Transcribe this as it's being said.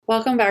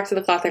Welcome back to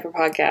the Cloth Diaper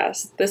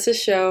Podcast. This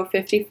is show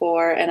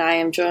 54, and I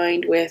am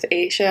joined with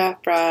Aisha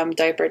from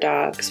Diaper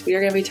Dogs. We are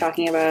going to be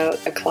talking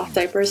about a cloth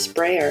diaper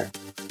sprayer.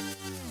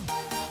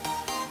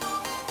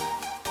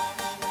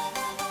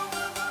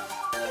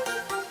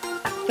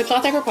 The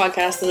Cloth Diaper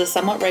Podcast is a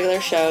somewhat regular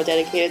show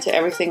dedicated to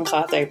everything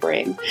cloth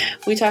diapering.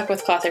 We talk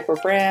with cloth diaper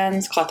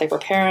brands, cloth diaper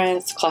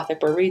parents, cloth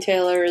diaper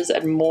retailers,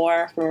 and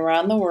more from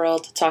around the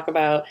world to talk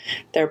about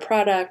their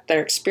product,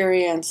 their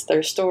experience,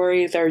 their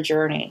story, their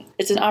journey.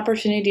 It's an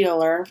opportunity to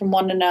learn from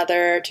one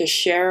another, to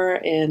share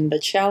in the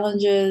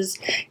challenges,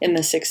 in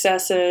the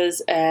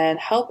successes, and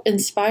help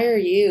inspire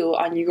you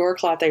on your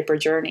cloth diaper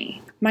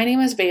journey. My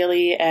name is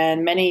Bailey,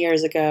 and many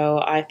years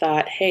ago, I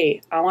thought,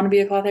 hey, I want to be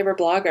a cloth diaper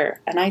blogger,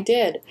 and I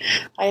did.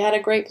 I had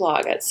a great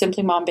blog at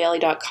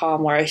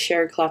simplymombailey.com where I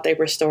shared cloth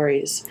diaper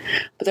stories.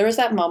 But there was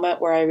that moment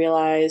where I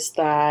realized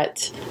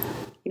that,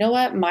 you know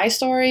what, my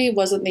story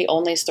wasn't the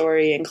only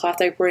story, and cloth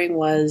diapering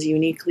was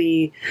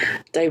uniquely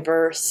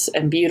diverse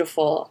and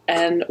beautiful,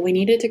 and we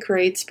needed to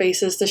create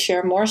spaces to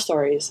share more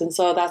stories, and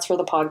so that's where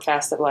the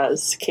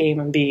podcast came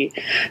and be.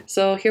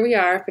 So here we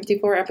are,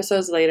 54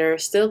 episodes later,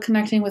 still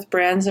connecting with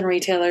brands and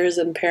retailers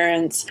and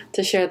parents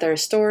to share their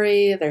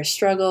story, their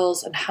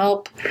struggles, and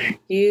help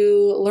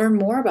you learn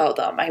more about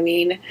them. I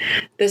mean,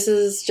 this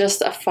is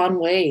just a fun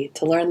way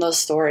to learn those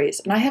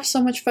stories, and I have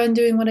so much fun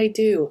doing what I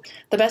do.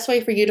 The best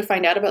way for you to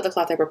find out about the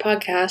Cloth Diaper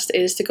Podcast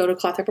is to go to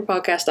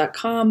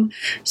clothdiaperpodcast.com,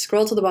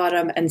 scroll to the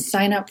bottom, and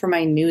sign up for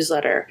my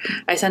newsletter.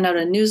 I send out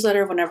a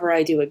newsletter whenever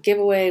I do a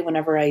giveaway,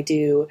 whenever I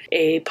do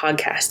a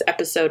podcast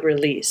episode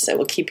release. It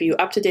will keep you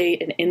up to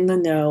date and in the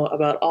know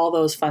about all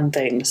those fun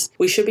things.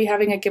 We should be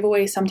having a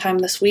giveaway sometime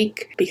this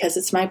week because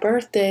it's my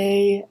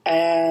birthday,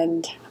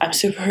 and I'm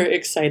super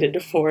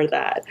excited for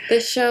that.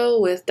 This show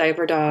with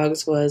Diaper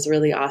Dogs was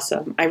really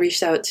awesome. I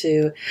reached out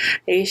to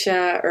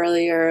Aisha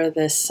earlier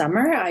this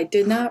summer. I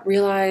did not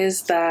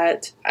realize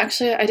that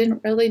actually I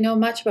didn't really know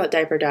much about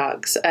Diaper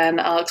Dogs, and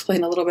I'll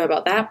explain a little bit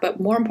about that, but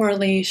more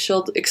importantly,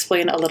 she'll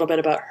explain a little bit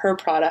about her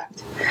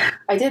product.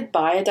 I did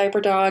buy a Diaper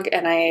Dog,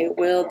 and I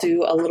will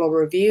do a little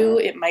review.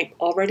 It might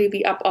already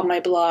be up on my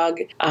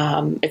blog.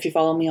 If you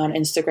follow me on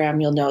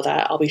Instagram, you'll know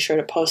that. I'll be sure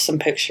to post some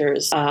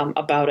pictures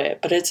about it,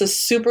 but it's a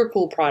super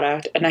cool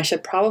product, and I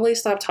should probably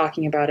stop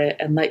talking about it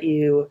and let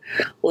you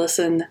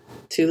listen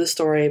to the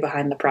story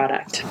behind the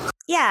product.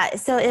 Yeah,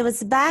 so it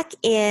was back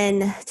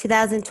in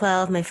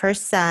 2012, my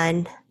first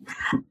son.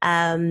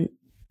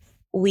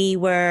 We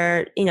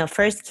were,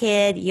 first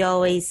kid, you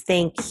always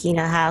think,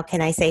 how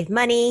can I save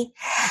money?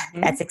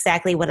 Mm-hmm. That's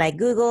exactly what I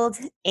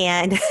Googled.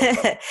 And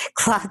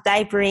cloth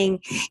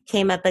diapering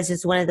came up as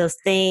just one of those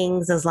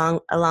things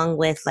along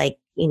with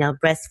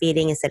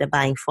breastfeeding instead of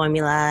buying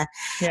formula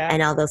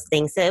and all those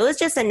things. So it was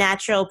just a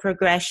natural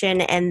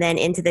progression. And then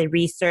into the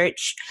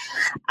research,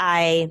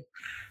 I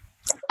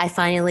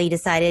finally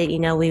decided,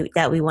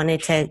 that we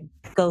wanted to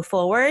go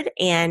forward.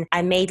 And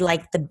I made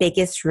the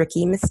biggest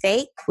rookie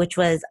mistake, which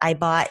was I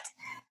bought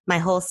my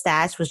whole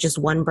stash was just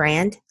one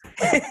brand.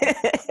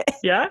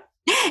 Yeah.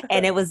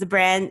 And it was the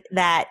brand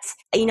that,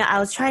 I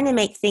was trying to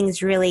make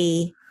things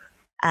really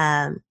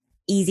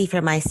easy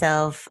for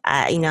myself.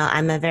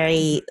 I'm a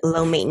very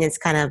low maintenance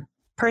kind of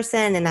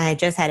person, and I had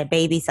just had a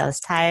baby, so I was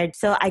tired.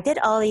 So I did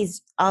all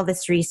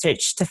this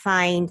research to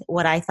find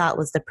what I thought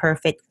was the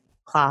perfect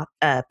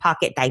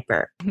pocket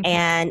diaper.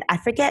 And I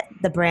forget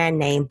the brand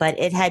name, but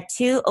it had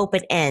two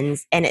open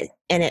ends, and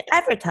it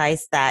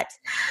advertised that,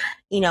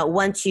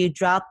 once you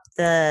drop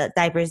the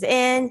diapers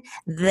in,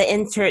 the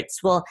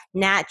inserts will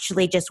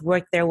naturally just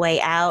work their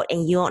way out,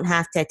 and you won't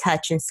have to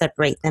touch and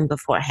separate them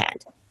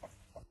beforehand.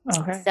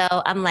 Okay.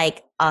 So I'm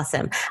like,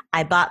 awesome.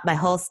 I bought my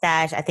whole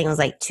stash. I think it was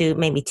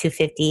maybe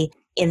 $250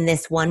 in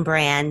this one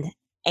brand.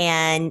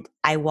 And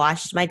I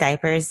washed my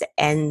diapers,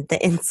 and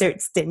the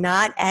inserts did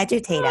not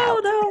agitate out.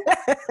 No.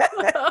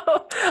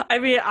 I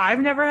mean, I've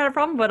never had a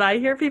problem, but I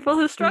hear people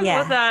who struggle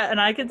with that, and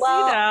I can see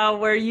now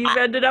where you've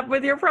ended up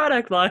with your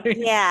product line.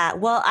 Yeah,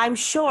 well, I'm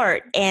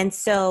short, and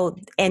so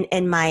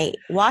and my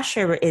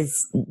washer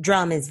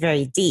drum is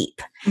very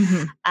deep.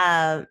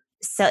 Mm-hmm.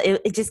 So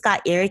it just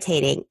got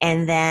irritating.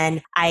 And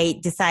then I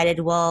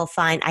decided, well,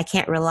 fine, I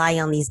can't rely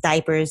on these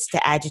diapers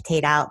to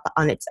agitate out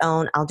on its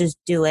own. I'll just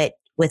do it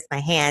with my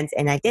hands.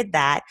 And I did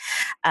that.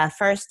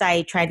 First,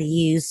 I tried to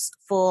use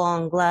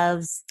full-on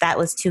gloves. That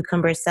was too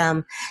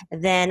cumbersome.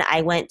 Then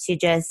I went to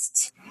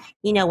just,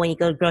 when you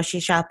go grocery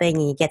shopping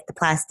and you get the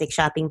plastic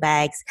shopping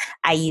bags,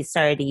 I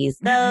started to use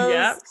those.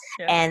 Yep.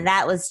 And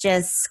that was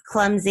just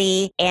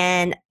clumsy.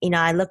 And,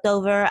 I looked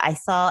over, I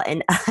saw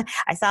an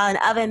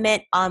oven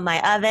mitt on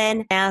my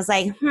oven. And I was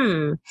like,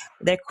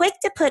 they're quick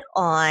to put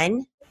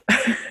on,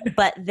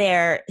 but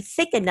they're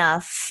thick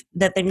enough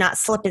that they're not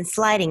slip and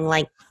sliding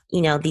like,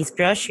 these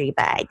grocery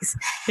bags.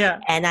 Yeah.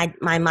 And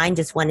my mind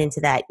just went into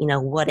that,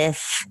 what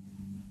if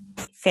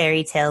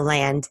fairy tale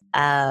land,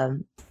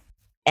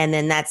 And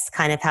then that's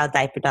kind of how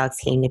diaper dogs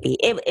came to be.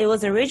 It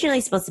was originally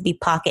supposed to be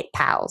Pocket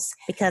Pals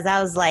because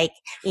I was like,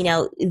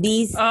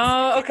 these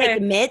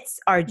mitts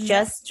are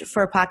just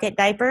for pocket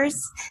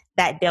diapers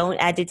that don't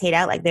agitate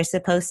out like they're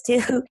supposed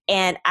to.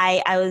 And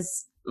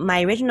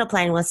my original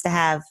plan was to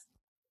have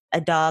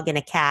a dog and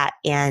a cat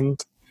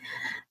and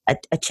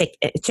a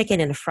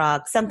chicken and a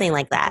frog, something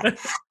like that.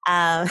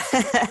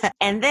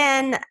 And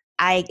then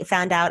I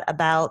found out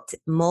about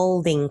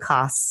molding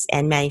costs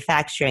and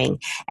manufacturing,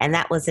 and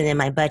that wasn't in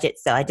my budget.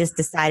 So I just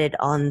decided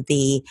on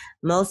the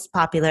most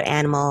popular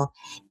animal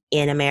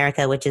in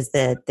America, which is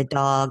the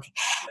dog.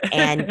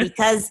 And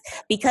because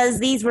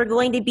these were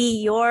going to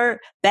be your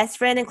best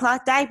friend in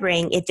cloth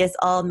diapering, it just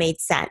all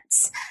made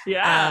sense.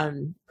 Yeah.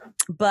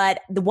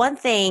 But the one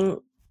thing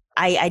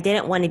I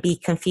didn't want to be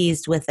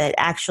confused with an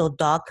actual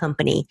dog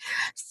company.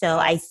 So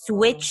I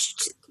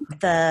switched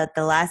the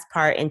last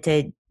part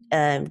into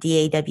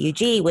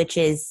DAWG, which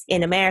is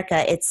in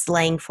America, it's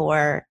slang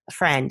for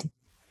friend.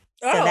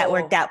 So that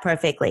worked out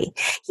perfectly.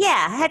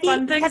 Yeah. Have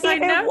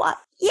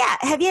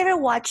you ever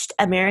watched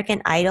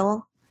American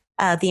Idol,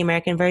 the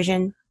American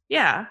version?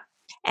 Yeah.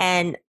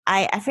 And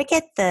I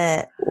forget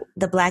the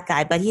black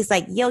guy, but he's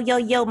like,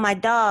 yo, my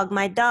dog.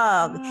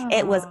 Oh.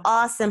 It was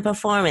awesome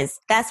performance.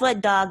 That's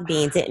what dog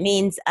means. It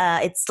means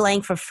it's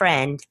slang for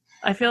friend.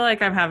 I feel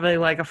like I'm having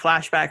like a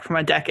flashback from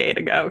a decade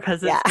ago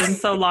because it's been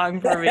so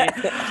long for me.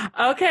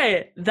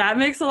 Okay, that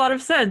makes a lot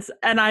of sense.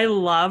 And I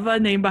love a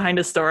name behind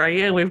a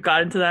story, and we've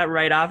got into that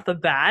right off the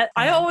bat.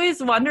 I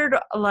always wondered,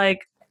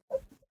 like,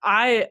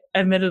 I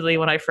admittedly,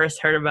 when I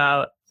first heard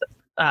about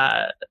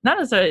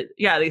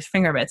these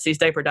finger mitts, these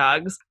diaper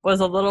dogs, was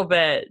a little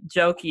bit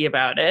jokey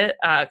about it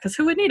because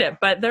who would need it?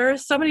 But there are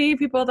so many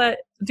people that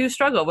do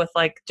struggle with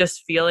like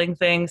just feeling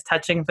things,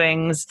 touching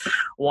things,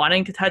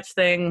 wanting to touch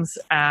things,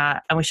 and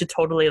we should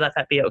totally let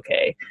that be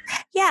okay.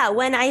 Yeah,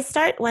 when I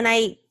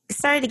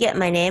started to get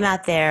my name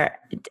out there,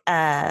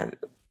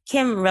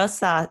 Kim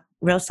Rosas,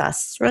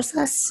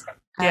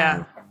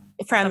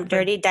 from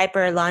Dirty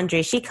Diaper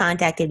Laundry, she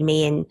contacted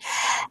me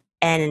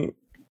and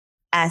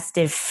asked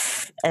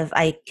if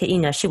I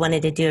could, she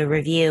wanted to do a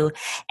review,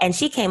 and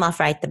she came off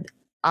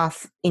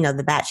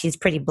the bat. She's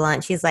pretty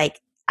blunt. She's like,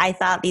 I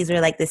thought these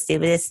were like the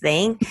stupidest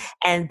thing.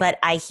 But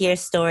I hear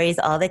stories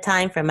all the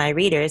time from my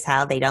readers,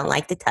 how they don't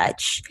like to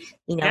touch,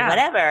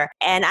 whatever.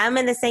 And I'm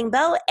in the same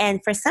boat.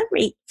 And for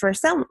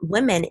some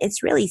women,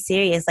 it's really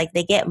serious. Like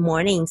they get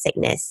morning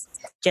sickness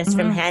just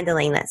from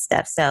handling that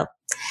stuff. So,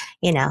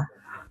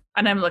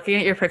 And I'm looking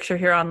at your picture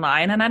here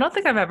online, and I don't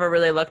think I've ever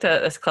really looked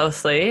at it this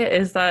closely,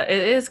 is that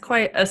it is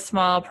quite a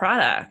small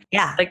product.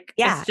 Yeah.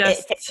 It's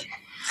just...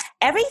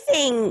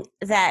 everything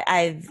that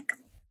I've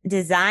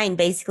designed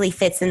basically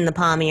fits in the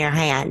palm of your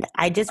hand.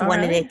 I just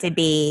wanted it to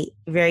be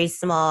very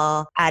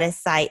small, out of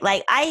sight.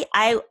 Like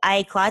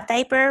I cloth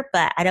diaper,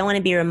 but I don't want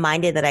to be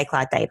reminded that I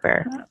cloth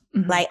diaper.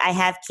 Mm-hmm. Like I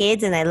have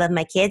kids and I love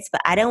my kids,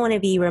 but I don't want to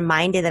be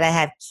reminded that I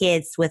have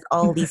kids with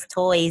all these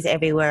toys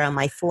everywhere on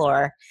my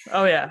floor.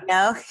 Oh yeah.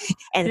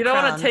 And you don't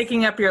want it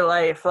taking up your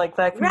life. Like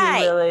that can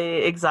be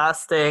really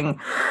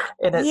exhausting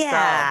in itself.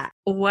 Yeah.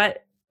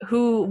 What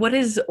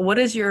is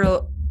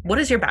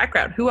your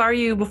background? Who are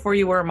you before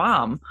you were a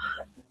mom?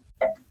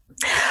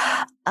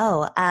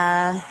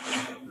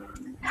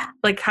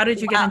 Like, how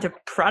did you get into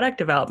product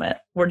development?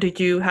 Or did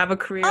you have a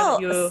career?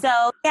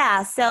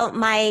 So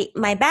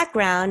my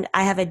background,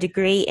 I have a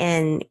degree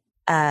in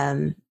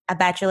a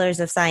bachelor's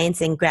of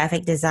science in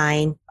graphic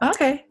design.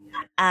 Okay.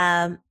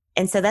 And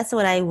so that's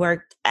what I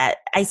worked at.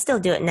 I still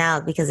do it now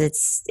because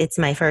it's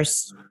my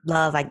first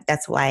love.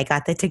 That's why I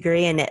got the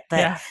degree in it.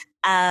 But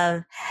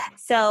I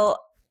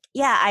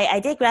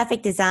did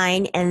graphic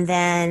design, and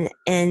then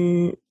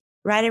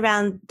right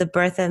around the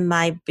birth of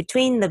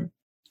between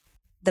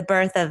the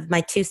birth of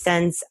my two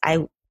sons,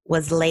 I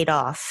was laid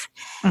off.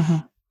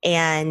 Mm-hmm.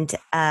 And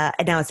I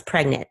was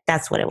pregnant.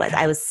 That's what it was.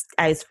 I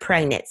was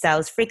pregnant. So I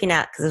was freaking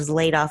out because I was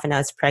laid off and I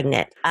was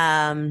pregnant.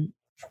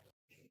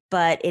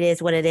 But it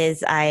is what it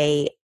is.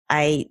 I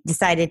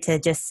decided to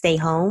just stay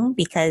home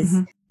because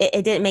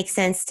it didn't make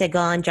sense to go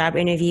on job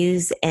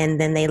interviews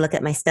and then they look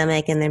at my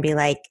stomach and then be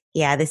like,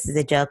 yeah, this is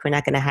a joke. We're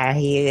not going to hire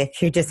you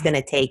if you're just going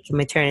to take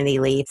maternity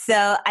leave.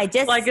 So I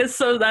just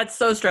that's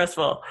so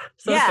stressful.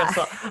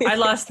 Stressful. I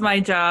lost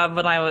my job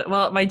when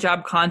my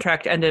job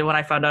contract ended when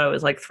I found out I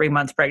was like 3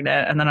 months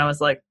pregnant. And then I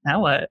was like,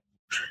 now what?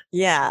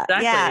 Yeah.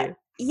 Exactly.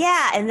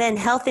 Yeah. And then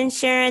health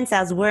insurance, I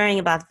was worrying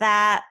about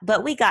that,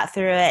 but we got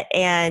through it.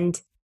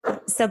 And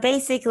so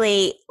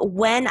basically,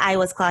 when I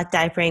was cloth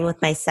diapering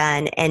with my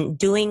son and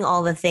doing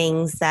all the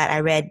things that I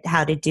read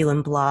how to do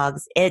in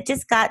blogs, it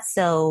just got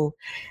so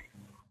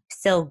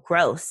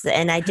gross.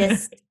 And I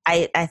just,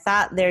 I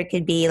thought there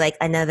could be like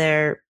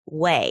another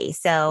way.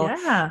 So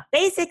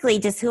basically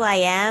just who I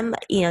am,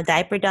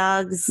 Diaper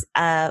Dogs,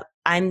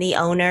 I'm the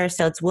owner.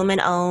 So it's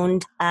woman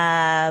owned.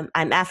 I'm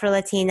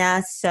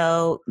Afro-Latina.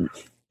 So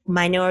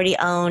minority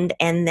owned,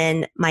 and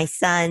then my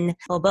son,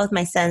 well, both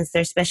my sons,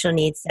 they're special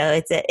needs,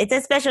 so it's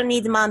a special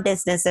needs mom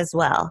business as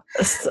well.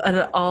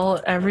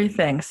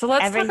 Everything. So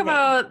let's talk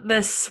about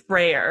this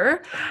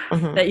sprayer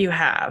that you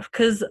have,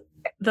 because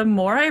the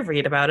more I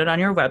read about it on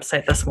your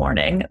website this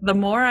morning, the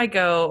more I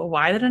go,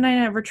 why didn't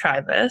I ever try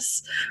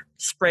this?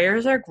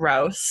 Sprayers are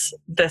gross.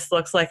 This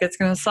looks like it's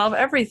going to solve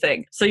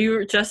everything. So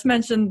you just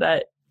mentioned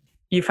that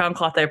you found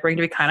cloth diapering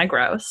to be kind of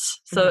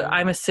gross. So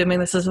I'm assuming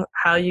this is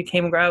how you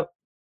came about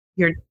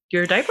your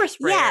diaper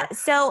sprayer. Yeah.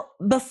 So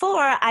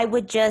before I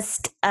would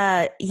just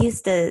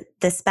use the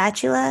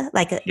spatula,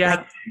 like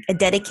a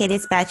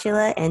dedicated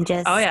spatula, and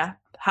just. Oh yeah.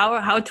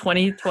 How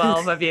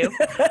 2012 of you.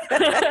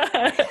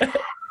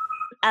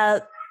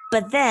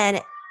 But then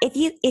if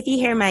you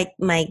hear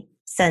my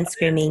son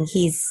screaming,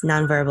 he's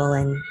nonverbal,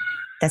 and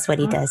that's what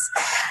he does.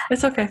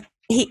 It's okay.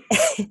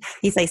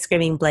 He's like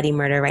screaming bloody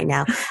murder right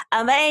now.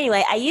 But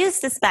anyway, I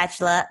used the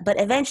spatula, but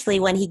eventually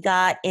when he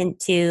got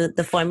into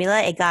the formula,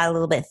 it got a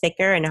little bit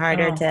thicker and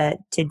harder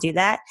to do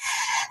that,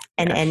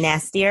 and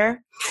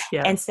nastier.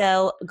 Yeah. And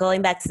so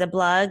going back to the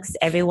blogs,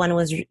 everyone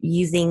was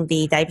using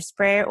the diaper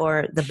sprayer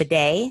or the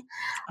bidet.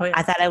 Oh, yeah.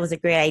 I thought it was a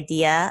great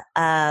idea,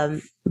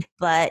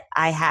 but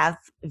I have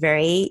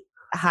very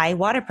high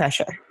water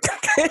pressure.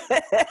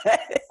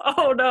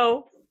 Oh,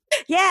 no.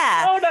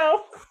 Yeah. Oh,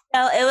 no.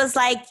 So it was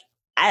like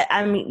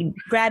I'm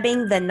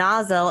grabbing the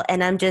nozzle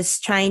and I'm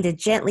just trying to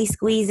gently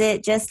squeeze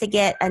it just to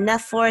get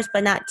enough force,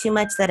 but not too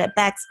much that it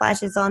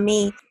backsplashes on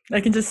me.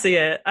 I can just see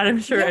it. I'm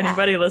sure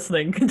anybody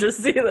listening can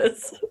just see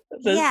this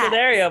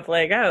scenario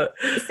playing out.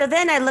 So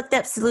then I looked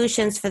up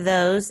solutions for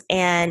those,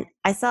 and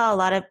I saw a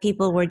lot of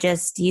people were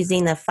just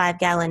using the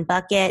 5-gallon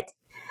bucket,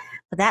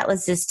 but that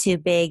was just too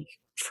big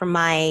for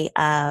my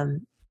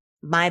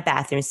my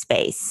bathroom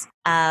space.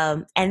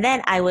 And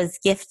then I was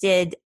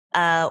gifted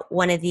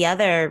one of the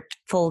other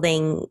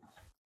folding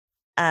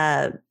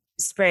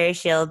sprayer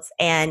shields,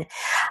 and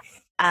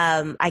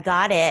I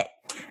got it,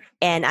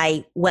 and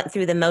I went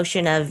through the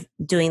motion of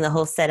doing the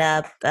whole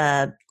setup,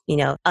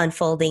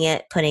 unfolding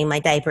it, putting my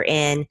diaper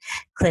in,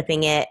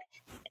 clipping it,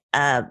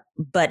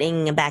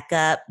 buttoning it back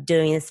up,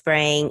 doing the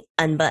spraying,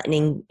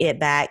 unbuttoning it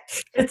back.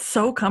 It's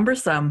so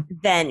cumbersome.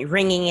 Then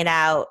wringing it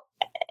out,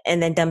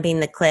 and then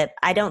dumping the clip.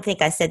 I don't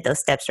think I said those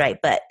steps right,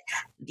 but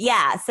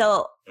yeah,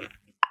 so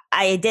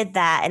I did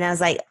that, and I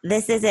was like,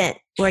 this isn't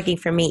working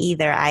for me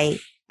either. I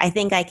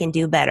think I can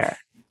do better.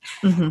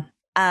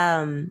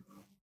 Mm-hmm.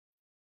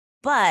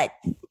 But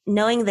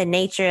knowing the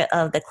nature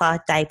of the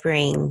cloth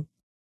diapering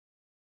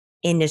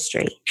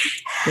industry,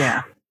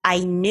 I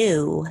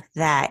knew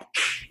that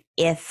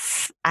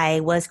if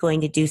I was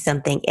going to do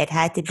something, it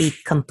had to be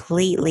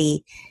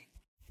completely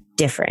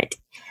different.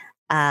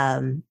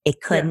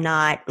 It could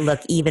not look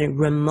even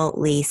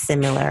remotely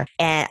similar.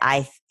 And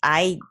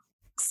I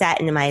sat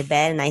in my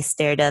bed and I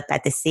stared up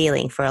at the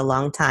ceiling for a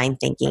long time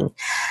thinking,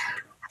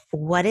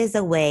 what is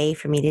a way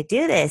for me to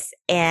do this?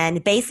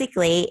 And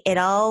basically it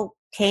all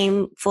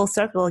came full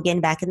circle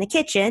again back in the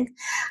kitchen.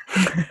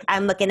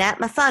 I'm looking at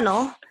my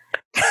funnel.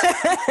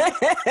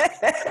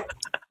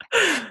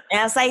 And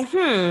I was like,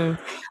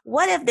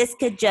 what if this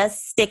could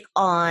just stick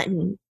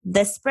on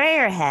the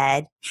sprayer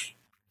head?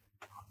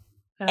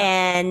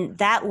 And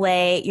that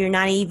way you're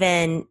not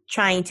even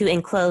trying to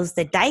enclose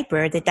the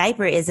diaper. The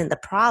diaper isn't the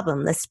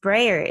problem. The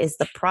sprayer is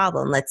the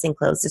problem. Let's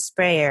enclose the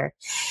sprayer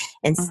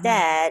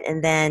instead.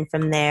 And then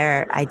from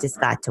there, I just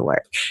got to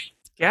work.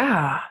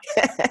 Yeah.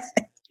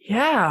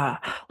 Yeah.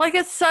 Like,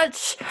 it's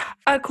such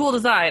a cool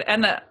design.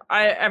 And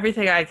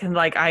everything I can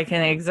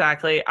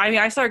exactly, I mean,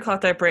 I started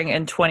cloth diapering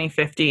in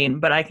 2015,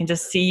 but I can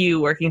just see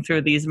you working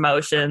through these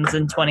motions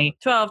in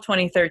 2012,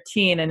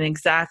 2013, and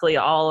exactly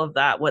all of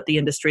that, what the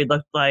industry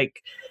looked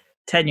like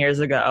 10 years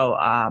ago.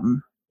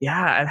 And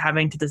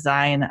having to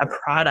design a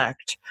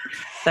product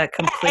that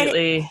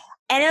completely.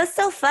 And it was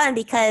so fun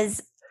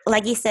because,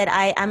 like you said,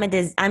 I'm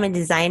a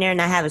designer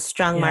and I have a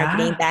strong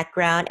marketing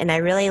background, and I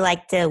really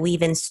like to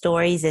weave in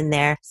stories in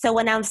there. So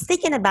when I was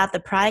thinking about the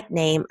product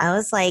name, I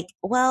was like,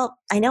 well,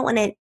 I don't want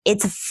to,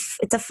 it's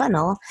a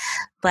funnel,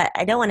 but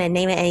I don't want to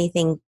name it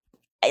anything.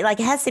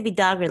 Like, it has to be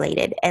dog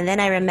related. And then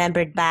I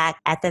remembered back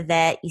at the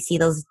vet, you see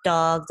those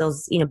dogs,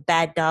 those,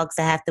 bad dogs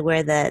that have to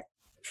wear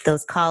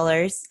those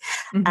collars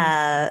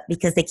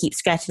because they keep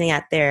scratching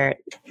at their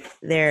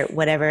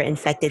whatever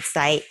infected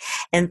site.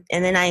 And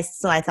then I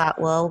thought,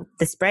 well,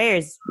 the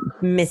sprayer's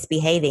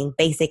misbehaving,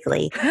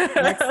 basically.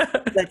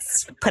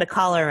 Let's put a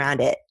collar around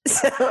it.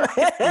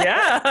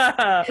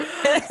 Yeah.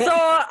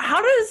 So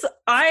how does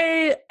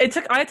I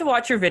had to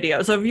watch your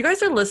video. So if you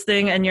guys are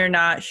listening and you're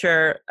not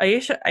sure,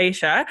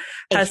 Aisha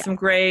has some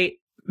great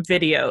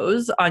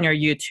videos on your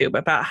YouTube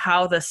about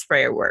how the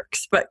sprayer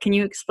works, but can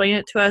you explain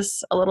it to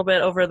us a little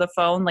bit over the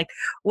phone? Like,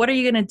 what are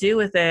you going to do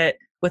with it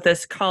with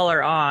this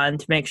collar on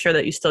to make sure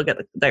that you still get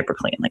the diaper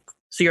clean? Like,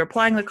 so you're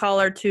applying the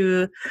collar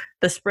to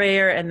the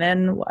sprayer, and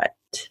then what?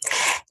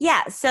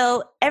 Yeah,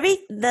 so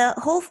the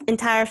whole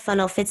entire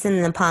funnel fits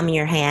in the palm of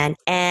your hand,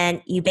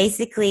 and you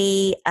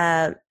basically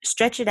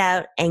stretch it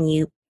out and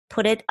you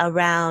put it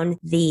around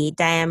the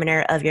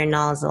diameter of your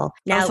nozzle.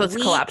 Now, so it's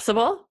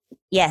collapsible?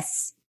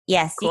 Yes.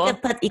 Cool.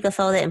 You could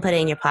fold it and put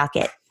it in your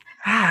pocket.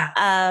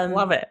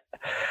 Love it.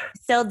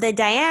 So the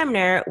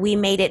diameter, we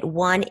made it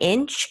 1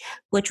 inch,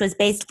 which was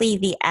basically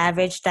the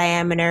average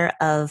diameter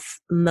of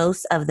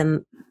most of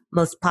the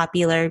most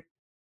popular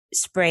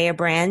sprayer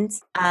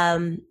brands.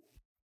 And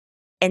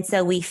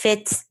so we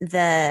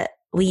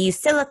used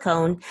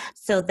silicone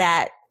so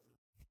that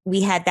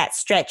we had that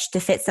stretch to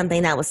fit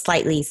something that was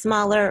slightly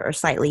smaller or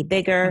slightly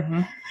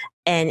bigger,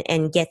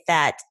 and get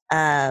that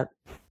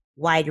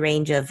wide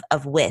range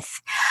of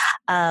width.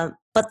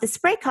 But the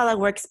spray color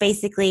works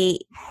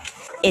basically,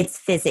 it's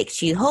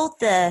physics. You hold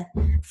the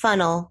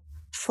funnel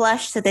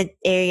flush to the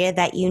area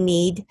that you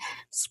need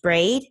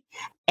sprayed.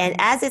 And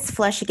as it's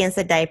flush against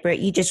the diaper,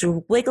 you just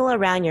wiggle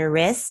around your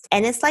wrist.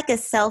 And it's like a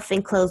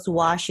self-enclosed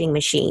washing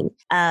machine.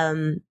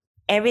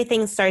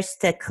 Everything starts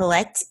to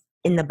collect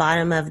in the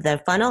bottom of the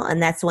funnel.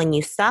 And that's when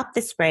you stop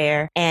the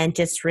sprayer and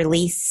just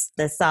release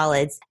the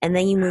solids. And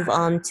then you move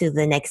on to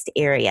the next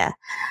area.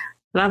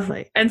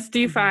 Lovely. And do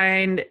you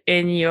find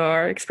in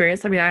your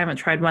experience, I mean, I haven't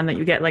tried one, that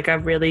you get like a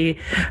really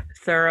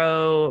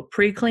thorough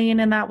pre-clean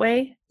in that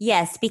way?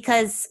 Yes,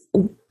 because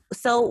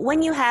so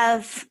when you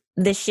have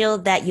the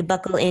shield that you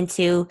buckle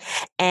into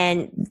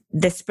and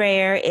the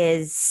sprayer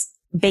is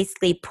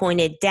basically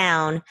pointed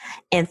down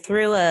and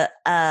through a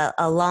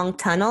long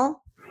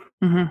tunnel,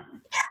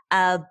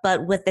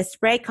 but with the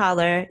spray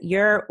collar,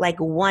 you're like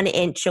 1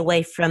 inch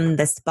away from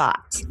the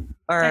spot,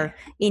 or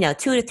 2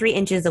 to 3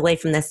 inches away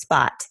from the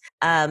spot.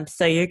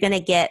 So you're going to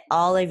get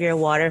all of your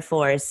water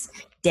force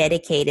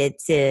dedicated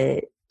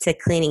to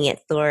cleaning it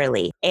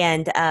thoroughly.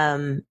 And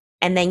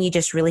then you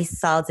just release the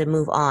solids and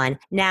move on.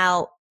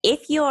 Now,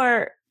 if you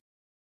are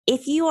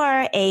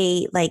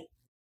a like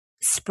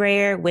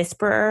sprayer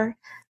whisperer,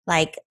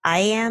 like I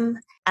am,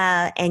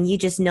 and you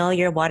just know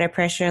your water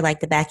pressure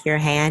like the back of your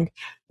hand,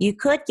 you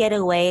could get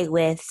away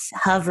with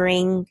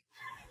hovering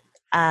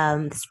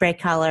the spray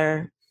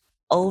collar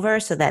over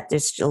so that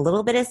there's a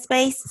little bit of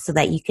space so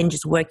that you can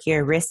just work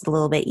your wrist a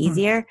little bit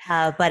easier.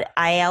 But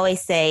I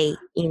always say,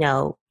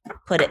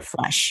 put it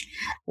flush.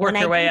 Work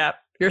your way up.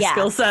 Your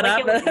skill set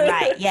up.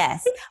 Right,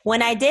 yes.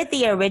 When I did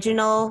the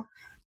original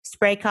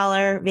spray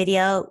collar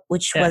video,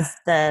 which was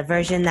the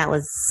version that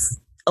was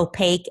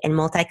opaque and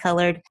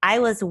multicolored, I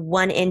was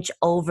 1 inch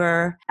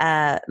over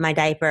my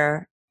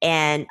diaper,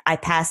 and I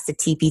passed the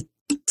TP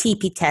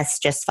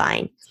test just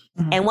fine.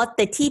 And what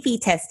the TP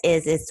test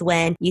is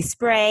when you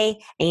spray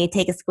and you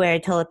take a square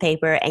of toilet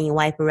paper and you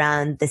wipe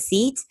around the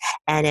seat,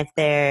 and if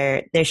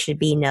there should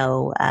be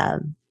no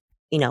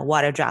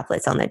water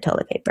droplets on the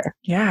toilet paper.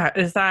 Yeah,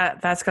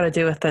 that's got to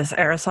do with this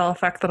aerosol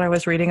effect that I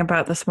was reading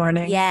about this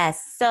morning?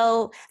 Yes.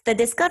 So the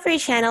Discovery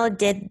Channel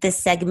did this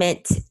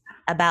segment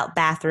about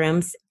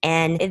bathrooms,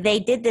 and they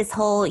did this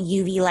whole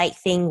UV light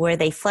thing where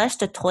they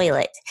flushed a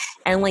toilet.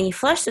 And when you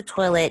flush the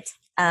toilet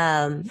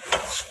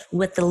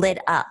with the lid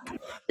up,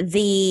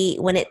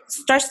 when it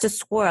starts to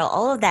swirl,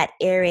 all of that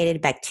aerated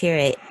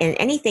bacteria and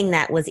anything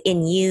that was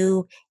in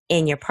you,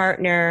 in your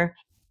partner,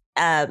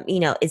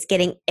 is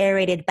getting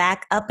aerated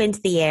back up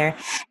into the air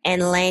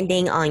and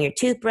landing on your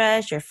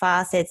toothbrush, your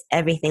faucets,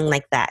 everything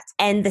like that.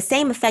 And the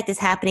same effect is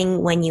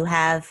happening when you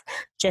have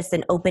just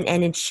an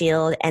open-ended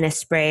shield and a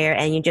sprayer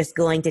and you're just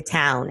going to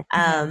town.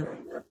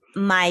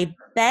 My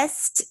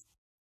best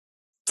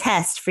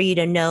test for you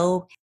to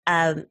know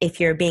if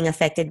you're being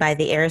affected by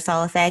the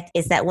aerosol effect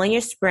is that when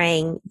you're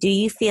spraying, do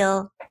you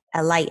feel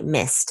a light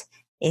mist?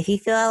 If you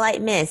feel a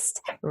light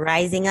mist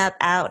rising up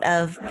out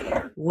of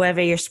wherever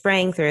you're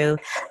spraying through,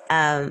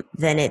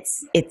 then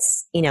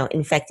it's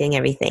infecting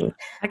everything.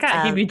 I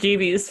got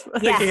heebie-jeebies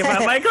thinking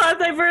about my cloth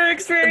diaper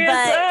experience.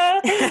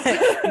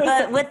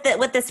 But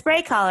with the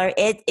spray collar,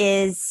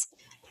 it's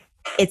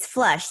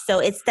flush. So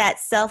it's that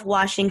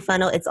self-washing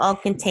funnel. It's all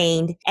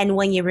contained. And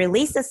when you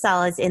release the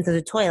solids into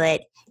the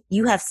toilet,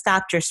 you have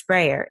stopped your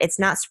sprayer. It's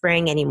not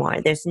spraying anymore.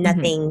 There's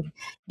nothing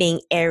being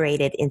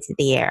aerated into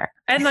the air.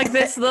 And like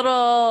this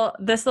little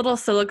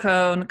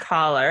silicone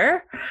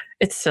collar,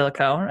 it's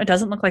silicone. It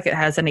doesn't look like it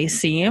has any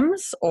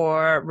seams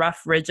or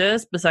rough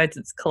ridges besides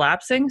it's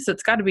collapsing. So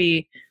it's got to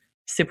be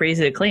super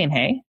easy to clean,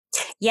 hey?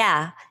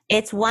 Yeah,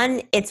 it's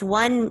one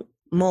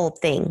mold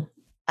thing.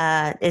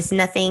 There's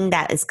nothing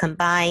that is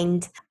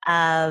combined.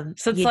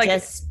 So it's like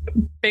just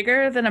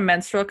bigger than a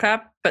menstrual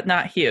cup, but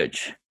not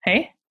huge,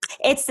 hey?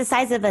 It's the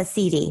size of a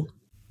CD.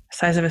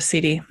 Size of a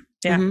CD.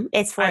 Yeah.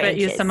 It's 4 inches. I bet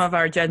you some of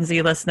our Gen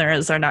Z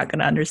listeners are not going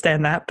to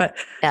understand that, but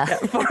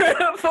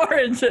 4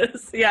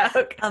 inches. Yeah.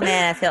 Okay. Oh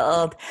man, I feel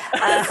old.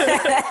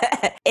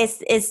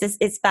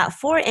 It's about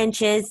 4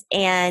 inches,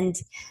 and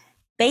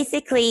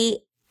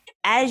basically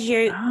as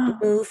you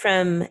move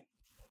from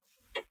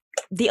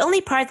the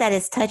only part that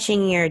is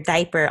touching your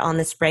diaper on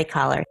the spray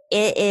collar,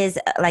 it is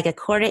like a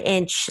 1/4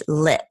 inch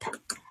lip.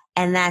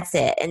 And that's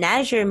it. And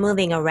as you're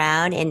moving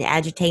around and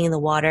agitating the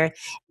water,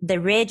 the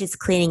ridge is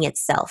cleaning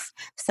itself.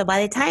 So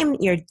by the time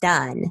you're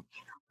done,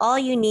 all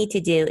you need to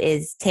do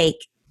is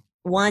take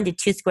 1 to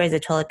 2 squares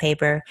of toilet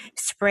paper,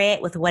 spray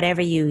it with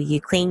whatever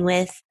you clean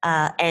with,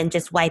 and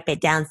just wipe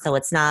it down so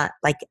it's not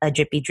like a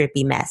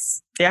drippy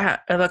mess. Yeah,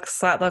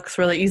 that looks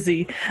really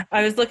easy.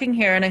 I was looking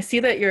here and I see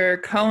that your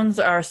cones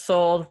are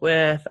sold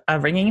with a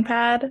ringing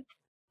pad.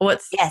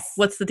 What's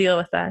the deal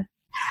with that?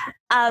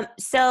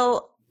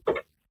 So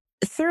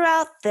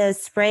throughout the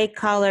spray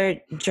collar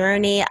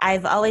journey,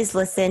 I've always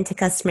listened to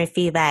customer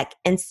feedback.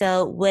 And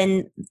so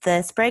when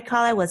the spray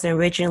collar was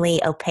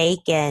originally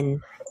opaque and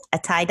a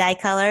tie-dye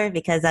color,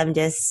 because I'm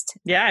just...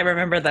 Yeah, I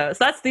remember those.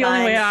 That's the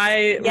only way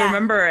I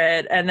remember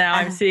it. And now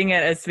I'm seeing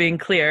it as being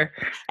clear.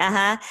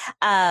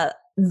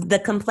 The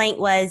complaint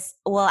was,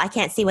 well, I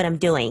can't see what I'm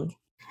doing.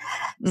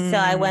 So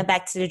I went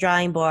back to the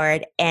drawing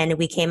board and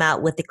we came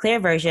out with the clear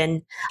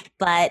version,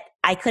 but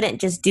I couldn't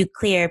just do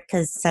clear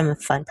because I'm a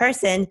fun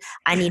person.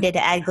 I needed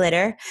to add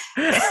glitter.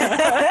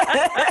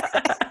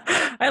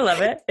 I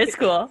love it. It's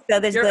cool. So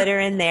there's glitter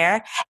in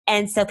there.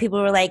 And so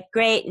people were like,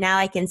 great, now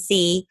I can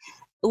see,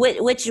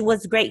 which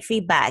was great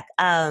feedback.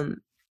 I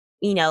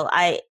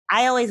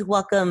always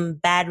welcome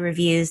bad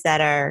reviews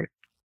that are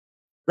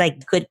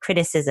like good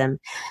criticism,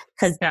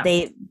 because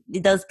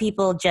those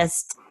people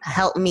just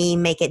help me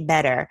make it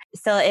better.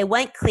 So it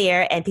went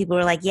clear and people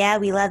were like, yeah,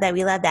 we love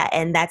that.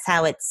 And that's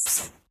how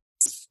it's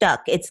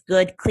stuck. It's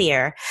good,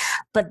 clear.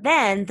 But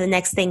then the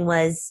next thing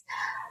was,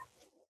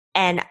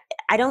 and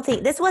I don't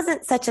think this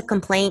wasn't such a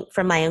complaint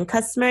from my own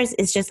customers.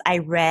 It's just, I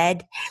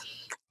read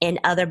in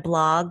other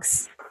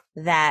blogs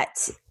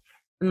that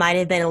might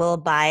have been a little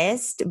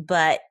biased,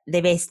 but they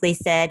basically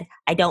said,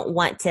 I don't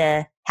want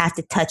to have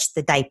to touch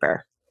the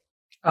diaper.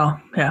 Oh,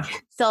 yeah.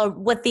 So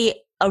with the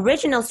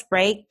original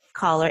spray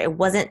collar, it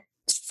wasn't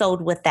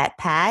sold with that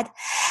pad.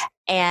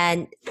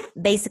 And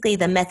basically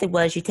the method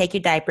was you take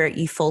your diaper,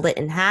 you fold it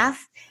in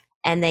half,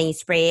 and then you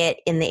spray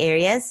it in the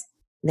areas.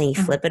 Then you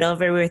flip it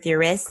over with your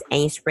wrist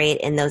and you spray it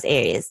in those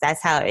areas.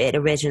 That's how it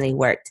originally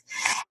worked.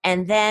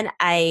 And then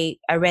I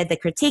read the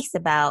critiques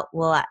about,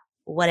 well,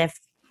 what if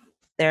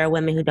there are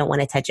women who don't want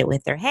to touch it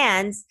with their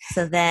hands?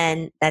 So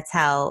then that's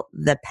how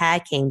the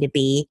pad came to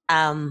be.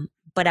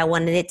 But I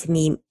wanted it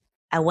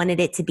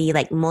to be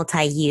like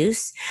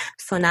multi-use.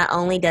 So not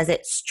only does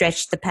it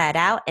stretch the pad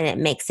out and it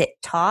makes it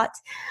taut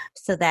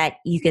so that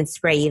you can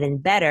spray even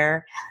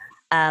better,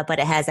 but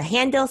it has a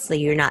handle so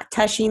you're not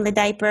touching the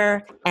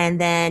diaper.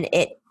 And then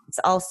it's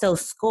also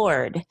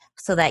scored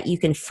so that you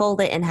can fold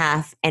it in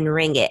half and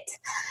ring it.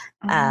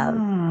 Okay.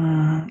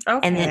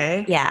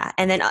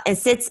 And then, and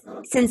since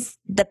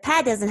the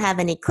pad doesn't have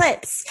any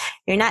clips,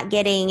 you're not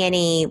getting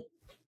any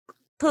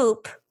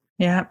poop,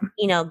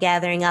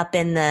 gathering up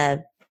in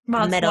the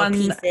metal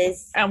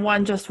pieces. And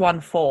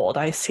one fold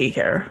I see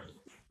here.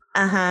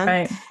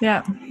 Right.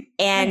 Yeah.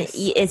 And nice.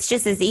 It's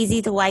just as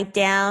easy to wipe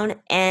down,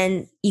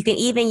 and you can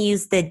even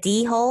use the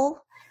D hole.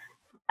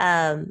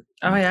 So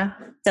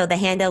the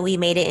handle, we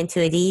made it into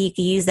a D. You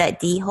can use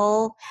that D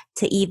hole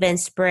to even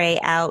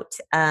spray out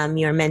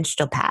your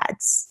menstrual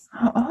pads.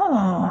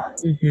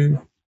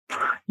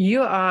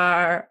 You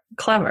are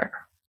clever.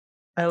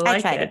 I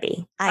try to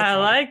be. I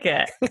like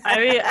it. I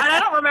mean, I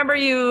don't remember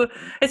you.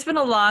 It's been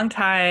a long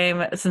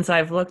time since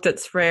I've looked at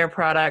sprayer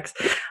products.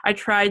 I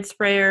tried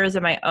sprayers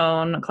in my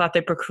own cloth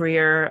diaper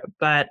career,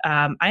 but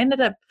I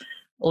ended up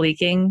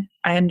leaking.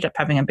 I ended up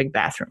having a big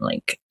bathroom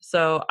leak.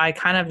 So I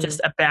kind of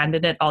just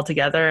abandoned it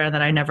altogether. And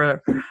then I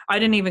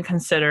didn't even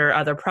consider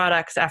other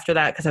products after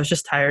that because I was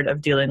just tired of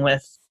dealing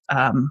with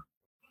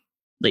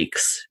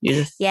leaks.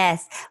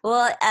 Yes.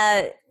 Well,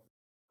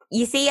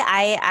 you see,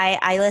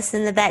 I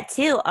listened to that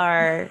too.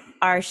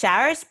 Our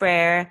shower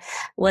sprayer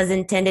was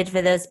intended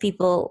for those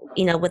people,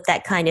 with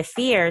that kind of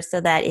fear, so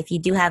that if you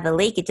do have a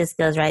leak, it just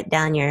goes right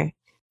down your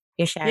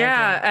shower.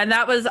 Yeah, and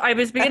I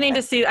was beginning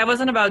to see, I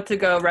wasn't about to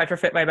go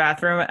retrofit my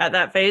bathroom at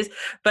that phase,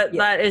 but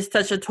that is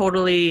such a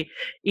totally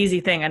easy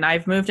thing. And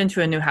I've moved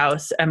into a new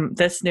house, and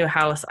this new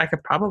house, I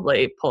could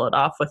probably pull it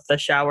off with the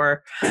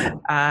shower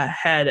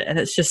head. And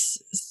it's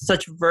just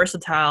such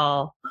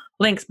versatile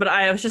links. But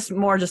I was just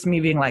me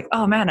being like,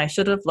 oh man, I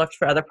should have looked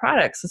for other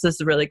products. This is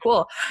really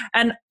cool.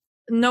 And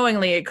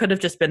knowingly, it could have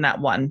just been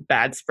that one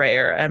bad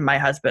sprayer and my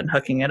husband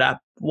hooking it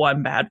up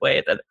one bad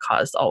way that it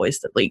caused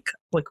always the leak.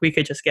 Like, we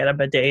could just get a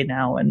bidet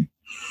now and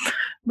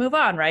move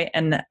on, right?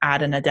 And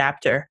add an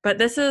adapter. But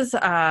this is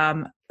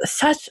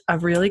such a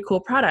really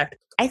cool product.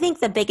 I think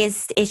the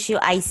biggest issue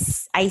I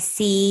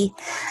see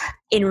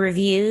in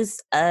reviews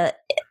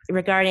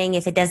regarding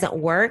if it doesn't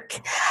work,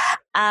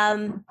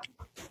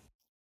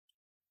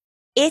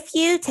 if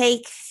you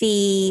take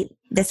the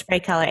spray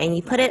collar and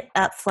you put it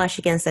up flush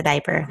against the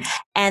diaper,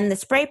 and the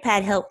spray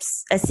pad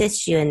helps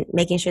assist you in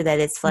making sure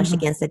that it's flush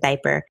against the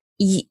diaper,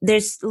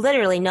 there's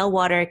literally no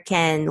water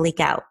can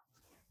leak out.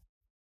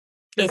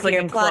 It's like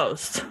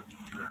enclosed.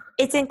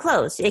 It's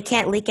enclosed. It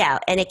can't leak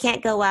out, and it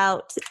can't go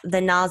out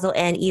the nozzle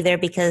end either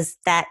because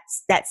that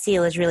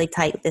seal is really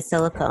tight with the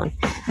silicone.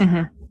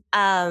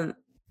 But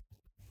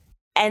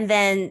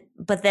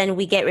then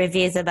we get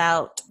reviews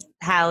about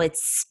how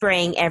it's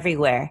spraying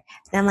everywhere.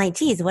 And I'm like,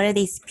 geez, what are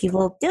these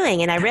people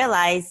doing? And I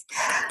realized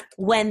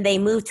when they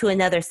move to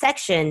another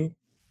section,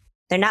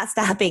 they're not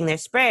stopping their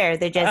sprayer.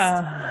 They're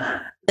just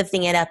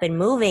lifting it up and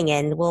moving.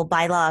 And well,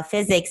 by law of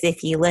physics,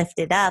 if you lift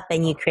it up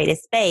and you create a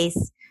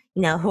space,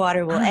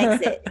 water will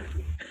exit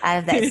out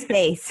of that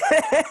space.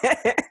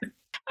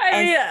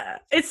 I mean,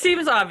 it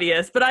seems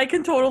obvious, but I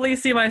can totally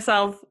see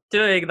myself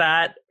doing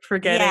that,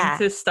 forgetting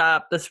to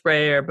stop the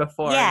sprayer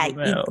before you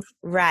move.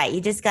 Right. You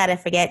just got to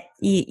forget.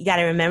 You got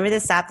to remember to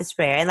stop the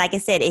sprayer. And like I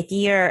said, if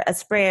you're a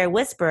sprayer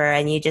whisperer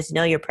and you just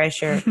know your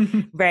pressure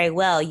very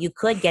well, you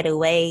could get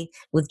away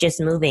with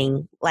just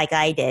moving like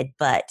I did.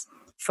 But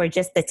for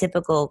just the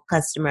typical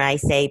customer, I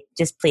say,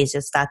 please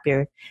stop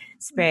your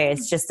sprayer.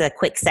 It's just a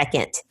quick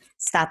second.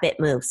 Stop it,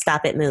 move,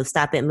 stop it, move,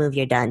 stop it, move.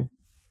 You're done.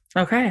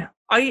 Okay.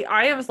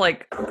 I was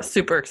like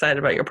super excited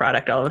about your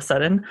product all of a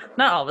sudden.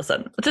 Not all of a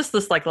sudden, just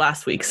this like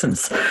last week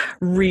since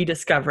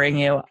rediscovering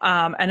you.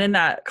 And in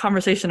that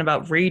conversation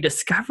about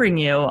rediscovering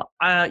you,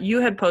 you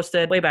had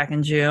posted way back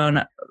in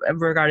June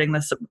regarding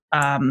this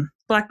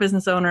Black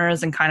business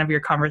owners and kind of your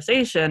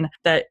conversation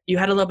that you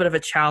had a little bit of a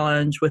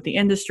challenge with the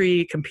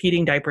industry,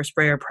 competing diaper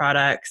sprayer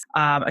products,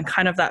 and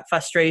kind of that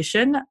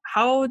frustration.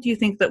 How do you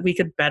think that we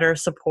could better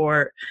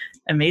support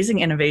amazing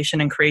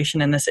innovation and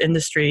creation in this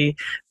industry,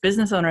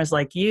 business owners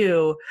like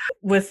you,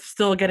 with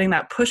still getting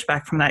that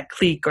pushback from that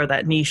clique or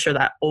that niche or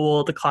that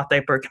old cloth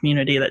diaper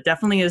community that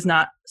definitely is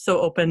not so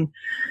open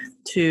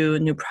to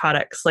new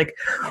products? Like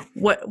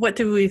what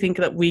do we think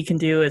that we can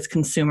do as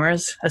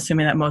consumers,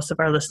 assuming that most of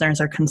our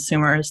listeners are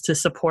consumers, to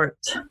support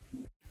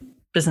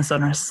business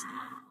owners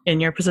in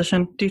your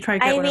position? Do you try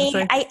to get what I'm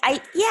saying?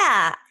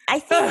 I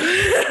think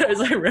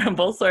as I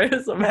ramble, sorry.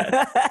 So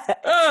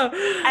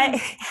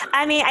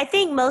I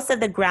think most of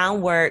the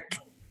groundwork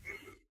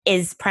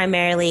is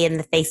primarily in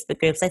the Facebook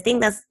groups. I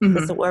think that's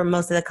where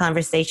most of the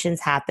conversations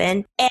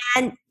happen.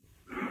 And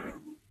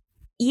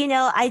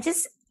I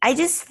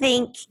just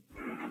think,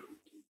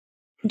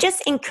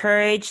 just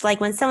encourage, like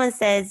when someone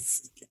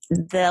says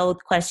the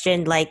old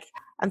question, like,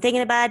 I'm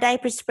thinking about a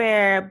diaper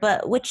sprayer,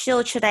 but which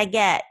shield should I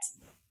get?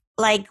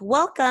 Like,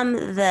 welcome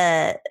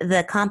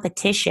the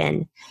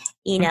competition,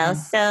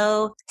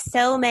 so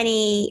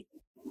many,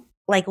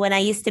 like when I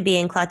used to be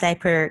in cloth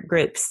diaper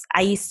groups,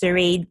 I used to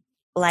read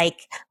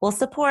like, we'll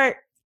support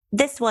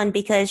this one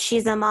because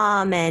she's a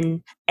mom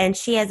and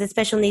she has a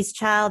special needs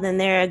child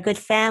and they're a good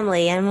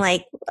family. I'm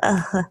like,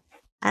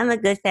 I'm a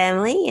good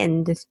family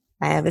and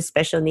I have a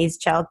special needs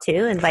child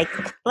too. And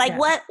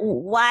what,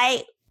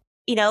 why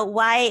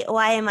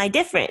am I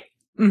different?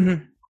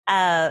 Mm-hmm.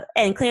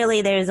 And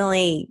clearly there's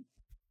only,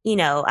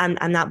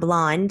 I'm not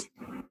blonde.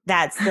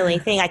 That's the only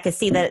thing I could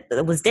see that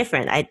was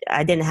different.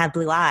 I didn't have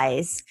blue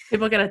eyes.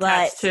 People get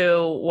attached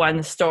to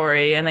one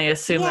story and they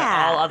assume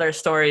that all other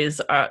stories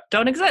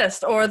don't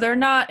exist or they're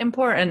not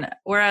important.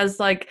 Whereas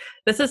like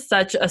this is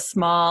such a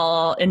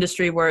small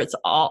industry where it's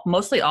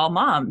mostly all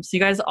moms. You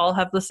guys all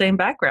have the same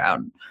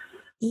background.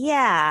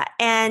 Yeah.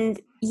 And,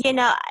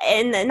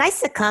 and nice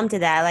to come to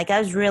that. Like I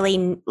was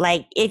really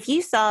like, if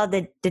you saw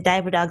the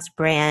Diaper Dogs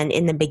brand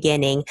in the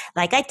beginning,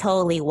 like I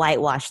totally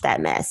whitewashed that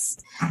mess.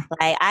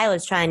 Like I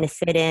was trying to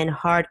fit in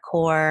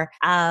hardcore.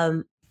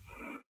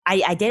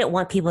 I didn't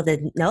want people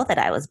to know that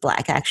I was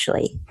Black,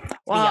 actually.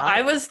 Well,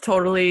 I was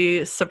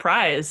totally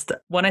surprised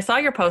when I saw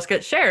your post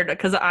get shared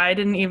because I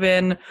didn't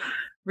even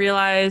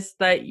realize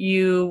that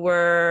you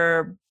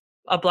were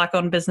a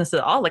Black-owned business at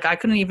all. Like I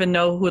couldn't even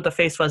know who the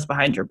face was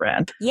behind your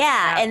brand.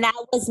 Yeah, and that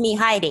was me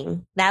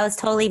hiding. That was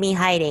totally me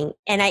hiding.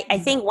 And I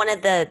think one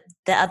of the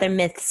other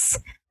myths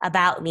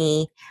about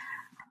me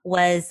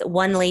was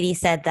one lady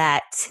said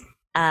that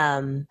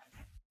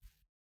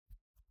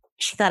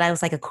she thought I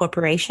was like a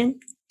corporation.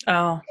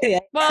 Oh, yeah.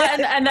 Well,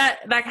 and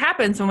that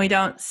happens when we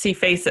don't see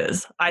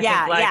faces. I think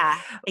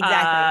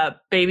exactly.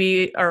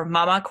 Baby or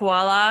Mama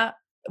Koala,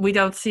 we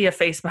don't see a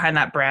face behind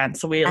that brand,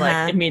 so we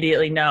like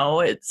immediately know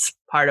it's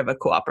part of a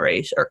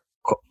cooperation or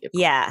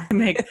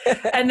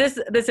and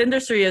this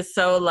industry is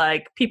so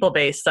like people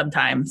based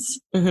sometimes,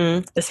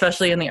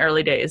 especially in the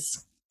early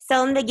days.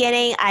 So in the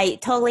beginning, I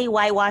totally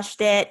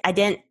whitewashed it. I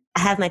didn't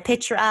have my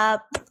picture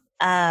up,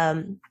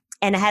 and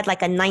I had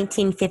like a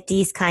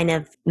 1950s kind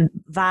of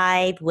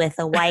vibe with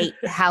a white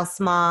house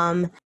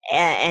mom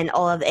and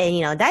all of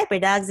Diaper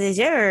Dogs is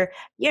your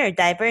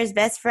diaper's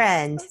best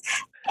friend.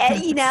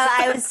 And,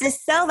 I was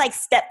just so like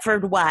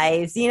Stepford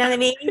Wives, you know what I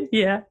mean?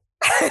 Yeah.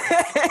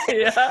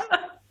 Yeah.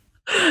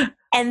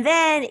 And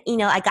then,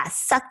 I got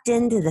sucked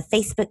into the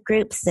Facebook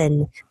groups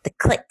and the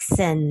clicks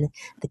and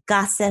the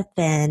gossip,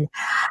 and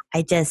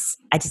I just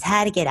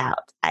had to get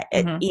out.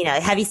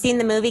 Have you seen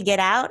the movie Get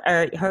Out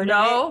or heard of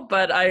it? No,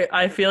 but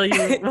I feel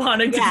you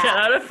wanting to get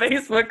out of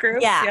Facebook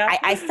groups. Yeah.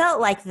 I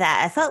felt like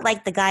that. I felt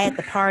like the guy at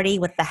the party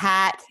with the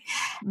hat,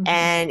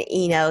 and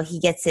he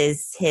gets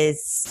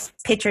his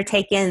picture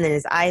taken, and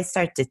his eyes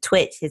start to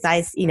twitch. His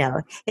eyes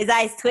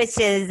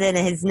twitches, and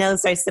his nose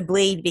starts to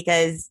bleed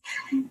because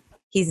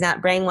he's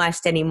not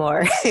brainwashed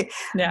anymore.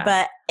 Yeah.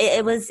 But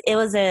it was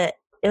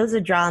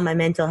a draw on my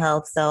mental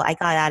health. So I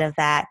got out of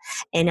that,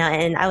 and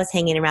I was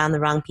hanging around the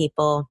wrong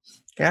people.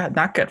 Yeah,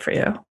 not good for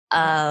you.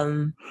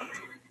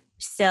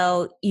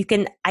 So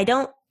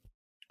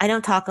I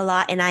don't talk a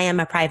lot, and I am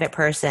a private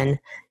person.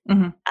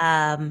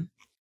 Mm-hmm.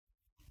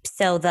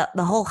 So the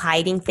whole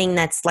hiding thing,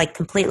 that's like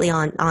completely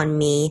on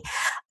me.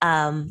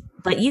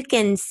 But you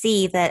can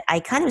see that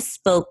I kind of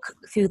spoke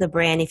through the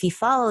brand. If you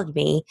followed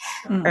me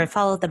or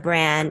followed the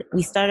brand,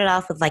 we started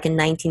off with like a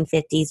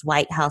 1950s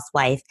white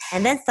housewife.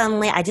 And then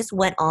suddenly I just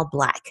went all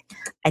black.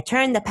 I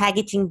turned the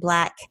packaging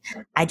black.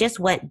 I just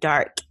went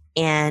dark,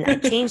 and I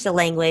changed the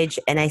language,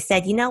 and I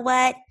said, you know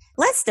what?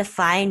 Let's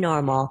define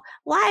normal.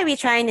 Why are we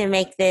trying to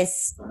make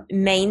this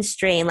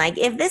mainstream? Like,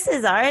 if this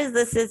is ours,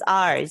 this is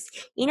ours.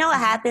 You know what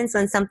happens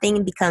when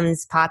something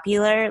becomes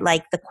popular?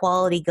 Like, the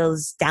quality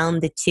goes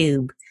down the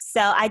tube.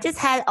 So I just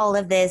had all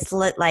of this,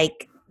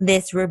 like,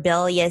 this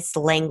rebellious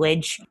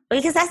language,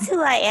 because that's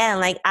who I am.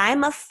 Like,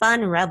 I'm a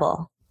fun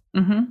rebel.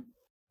 Mm-hmm.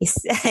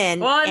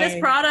 And this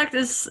product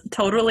is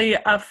totally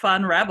a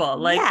fun rebel.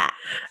 Like,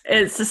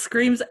 it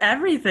screams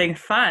everything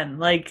fun.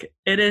 Like,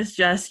 it is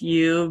just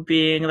you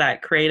being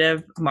that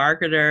creative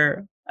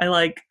marketer.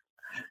 And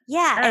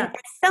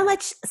so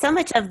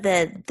much of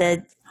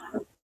the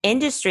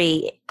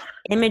industry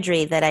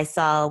imagery that I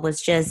saw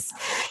was just,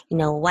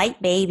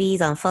 white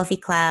babies on fluffy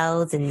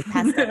clouds and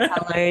pastel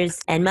colors,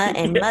 and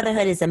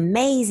motherhood is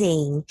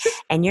amazing,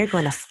 and you're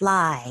going to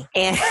fly,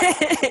 and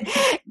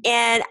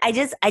and I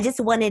just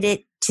wanted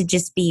it to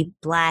just be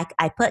black.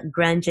 I put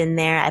grunge in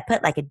there. I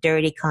put like a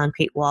dirty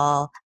concrete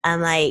wall.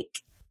 I'm like,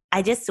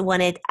 I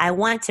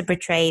want to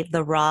portray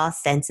the raw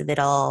sense of it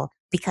all,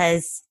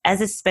 because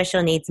as a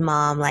special needs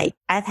mom, like,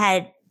 I've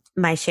had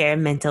my share of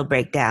mental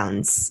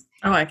breakdowns.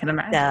 Oh, I can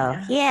imagine. So,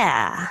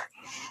 yeah.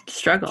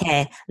 Struggle.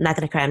 Okay. I'm not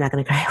going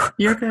to cry.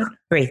 You're good.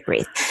 Breathe.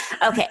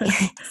 Okay.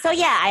 So,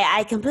 yeah,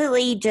 I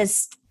completely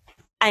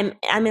I'm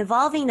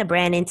evolving the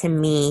brand into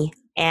me,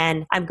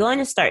 and I'm going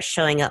to start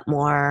showing up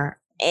more.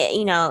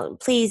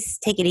 Please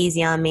take it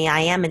easy on me. I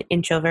am an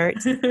introvert.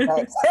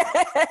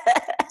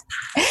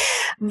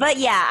 But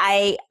yeah,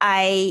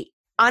 I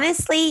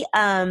honestly,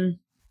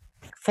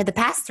 for the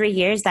past 3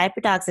 years,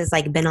 Diaper Dogs has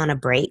like been on a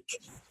break.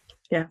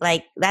 Yeah.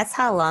 Like, that's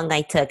how long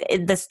I took.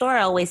 The store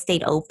always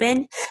stayed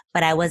open,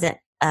 but I wasn't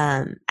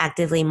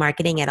actively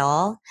marketing at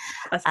all.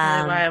 That's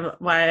probably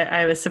why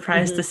I was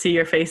surprised to see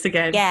your face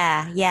again.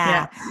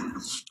 Yeah.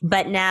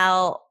 But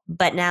now,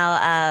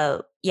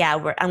 I'm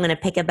going to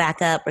pick it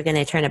back up. We're going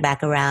to turn it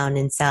back around.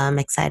 And so I'm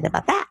excited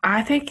about that.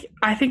 I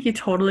think you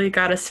totally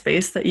got a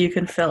space that you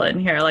can fill in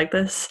here like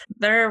this.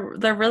 There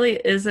really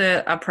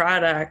isn't a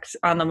product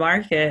on the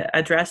market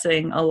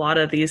addressing a lot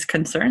of these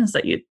concerns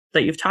that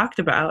you've talked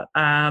about,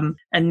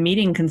 and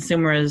meeting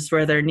consumers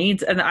where their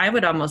needs. And I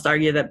would almost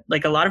argue that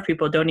like a lot of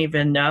people don't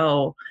even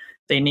know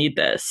they need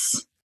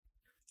this.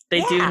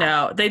 They do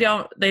know. They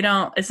don't,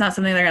 it's not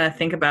something they're going to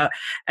think about.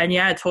 And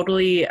yeah,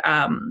 totally.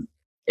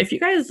 If you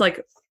guys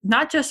like,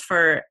 not just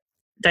for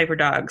Diaper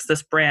Dogs,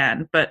 this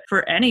brand, but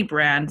for any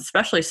brand,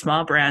 especially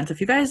small brands,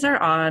 if you guys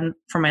are on,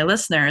 for my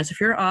listeners,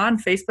 if you're on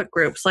Facebook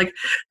groups, like,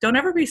 don't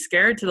ever be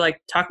scared to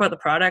like talk about the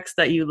products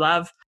that you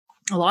love.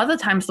 A lot of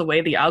the times the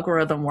way the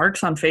algorithm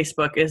works on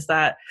Facebook is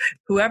that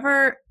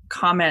whoever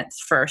comments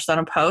first on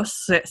a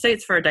post, say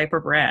it's for a diaper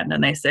brand,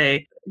 and they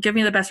say, give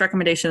me the best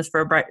recommendations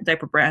for a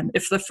diaper brand.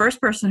 If the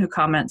first person who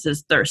comments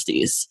is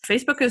Thirsties,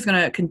 Facebook is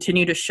going to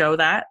continue to show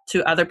that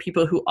to other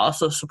people who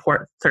also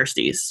support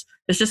Thirsties.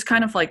 It's just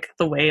kind of like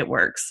the way it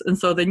works. And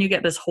so then you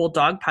get this whole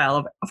dog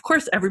pile of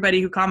course,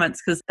 everybody who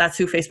comments, because that's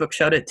who Facebook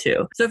showed it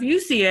to. So if you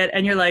see it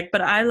and you're like,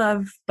 but I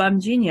love Bum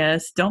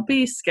Genius, don't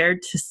be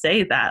scared to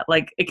say that.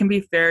 Like, it can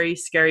be very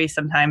scary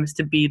sometimes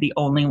to be the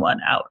only one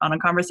out on a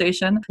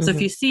conversation. Mm-hmm. So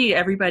if you see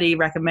everybody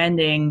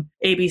recommending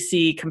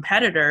ABC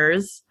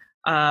competitors,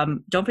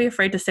 don't be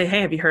afraid to say,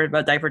 hey, have you heard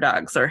about Diaper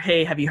Dogs? Or,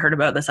 hey, have you heard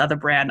about this other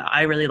brand?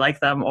 I really like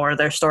them, or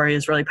their story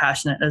is really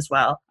passionate as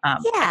well. I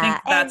think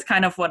that's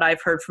kind of what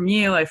I've heard from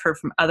you. I've heard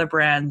from other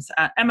brands,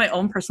 and my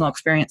own personal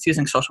experience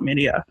using social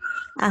media.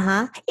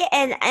 Yeah,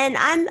 and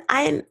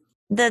I'm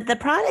the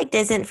product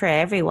isn't for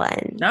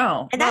everyone.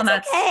 No. And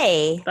that's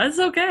okay. That's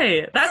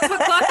okay. That's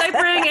what cloth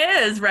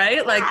diapering is,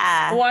 right? Like,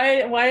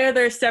 why are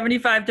there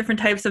 75 different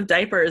types of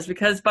diapers?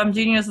 Because Bum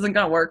Genius isn't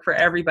going to work for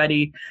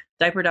everybody.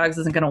 Diaper Dogs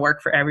isn't going to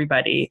work for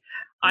everybody.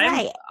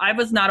 I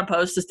was not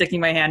opposed to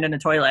sticking my hand in a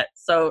toilet.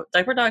 So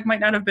Diaper Dog might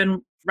not have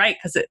been right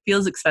because it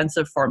feels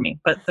expensive for me.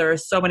 But there are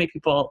so many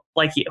people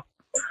like you.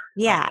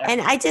 Yeah.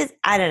 And I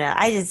don't know.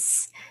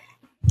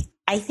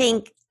 I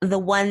think the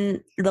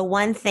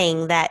one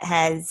thing that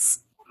has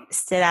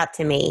stood out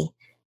to me,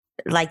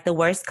 like the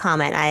worst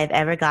comment I have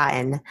ever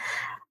gotten,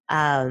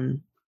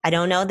 I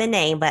don't know the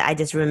name, but I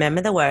just remember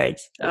the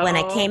words. When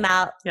I came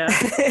out,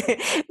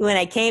 when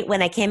I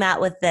came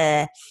out with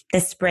the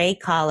spray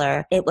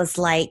collar, it was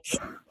like,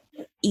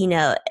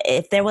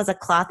 if there was a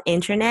cloth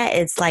internet,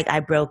 it's like I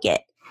broke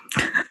it.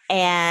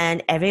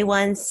 And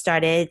everyone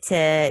started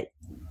to,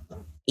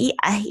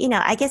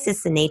 I guess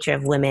it's the nature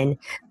of women,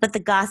 but the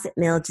gossip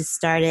mill just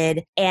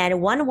started.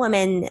 And one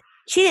woman,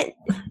 I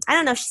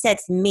don't know if she said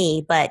it to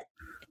me, but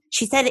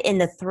she said it in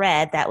the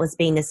thread that was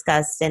being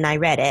discussed, and I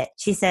read it.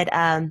 She said,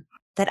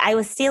 that I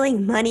was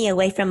stealing money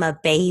away from a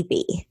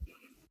baby.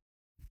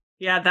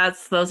 Yeah,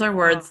 those are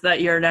words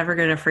that you're never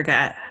going to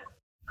forget.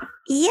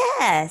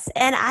 Yes.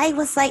 And I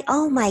was like,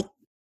 oh my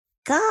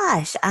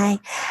gosh. I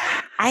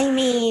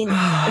mean,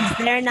 is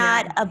there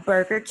not a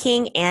Burger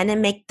King and a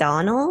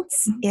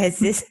McDonald's? Is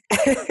this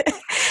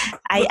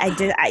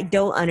I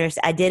don't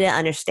understand. I didn't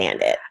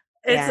understand it.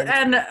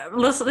 And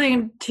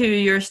listening to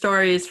your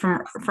stories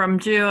from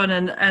June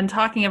and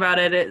talking about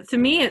it, to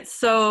me it's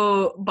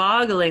so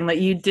boggling that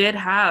you did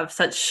have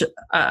such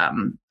a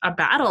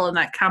battle in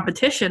that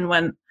competition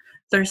when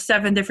there's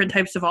 7 different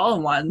types of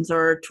all-in-ones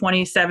or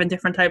 27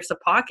 different types of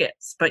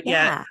pockets. But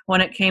yet when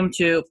it came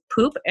to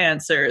poop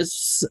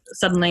answers,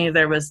 suddenly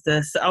there was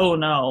this, oh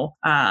no,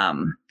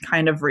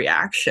 kind of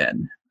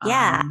reaction.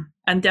 Yeah.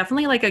 And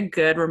definitely like a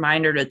good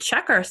reminder to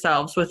check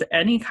ourselves with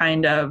any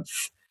kind of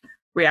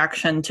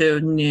reaction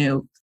to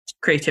new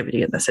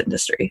creativity in this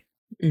industry.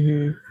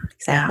 Mm-hmm.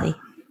 Exactly. Yeah.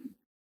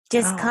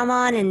 Just come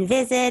on and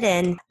visit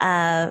and,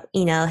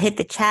 hit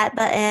the chat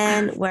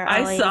button.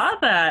 I saw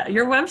that.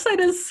 Your website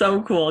is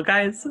so cool.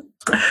 Guys,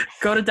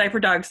 go to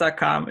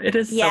diaperdogs.com. It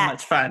is so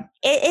much fun.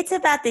 It's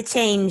about to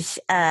change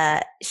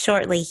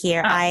shortly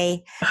here.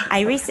 I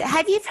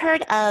have you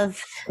heard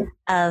of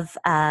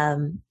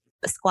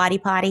Squatty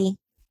Potty?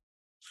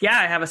 Yeah,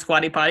 I have a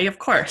Squatty Potty, of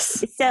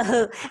course.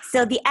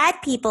 So the ad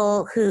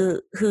people who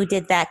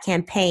did that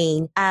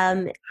campaign,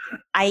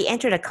 I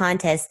entered a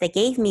contest. They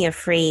gave me a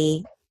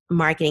free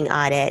marketing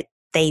audit.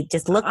 They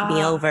just looked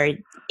me over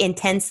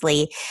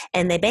intensely,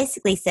 and they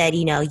basically said,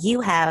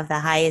 you have the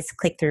highest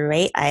click-through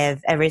rate I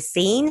have ever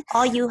seen.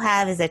 All you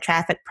have is a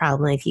traffic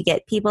problem. If you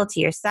get people to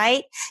your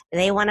site,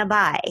 they want to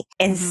buy.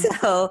 And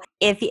so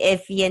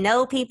if you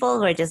know people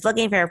who are just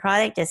looking for a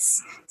product,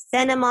 just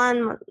send them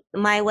on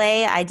my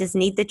way. I just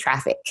need the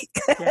traffic.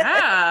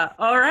 Yeah.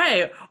 All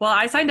right. Well,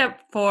 I signed up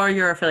for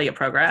your affiliate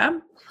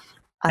program.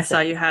 Awesome. I saw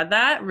you had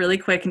that really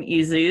quick and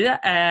easy.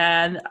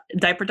 And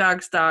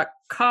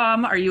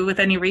diaperdogs.com. Are you with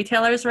any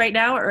retailers right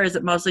now, or is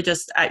it mostly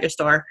just at your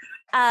store?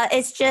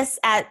 It's just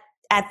at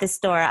the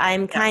store.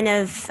 I'm kind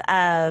of,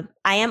 I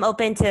am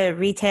open to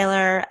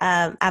retailer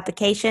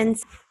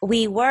applications.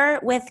 We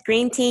were with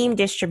Green Team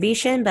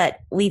Distribution, but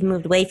we've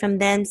moved away from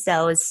them.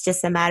 So it's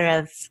just a matter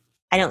of,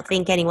 I don't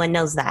think anyone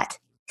knows that.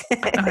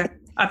 Okay.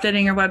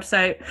 Updating your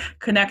website,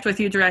 connect with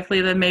you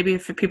directly, then maybe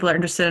if people are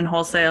interested in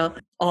wholesale,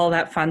 all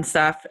that fun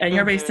stuff. And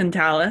you're based in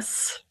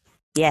Dallas.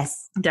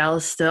 Yes.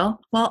 Dallas still.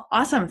 Well,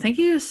 awesome. Thank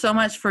you so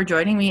much for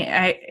joining me.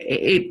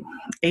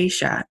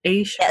 Aisha.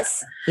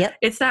 Yes. Yep.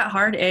 It's that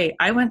hard A.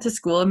 I went to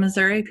school in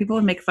Missouri. People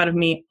would make fun of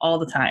me all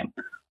the time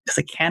because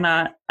I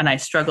cannot, and I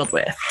struggled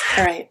with.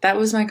 All right, that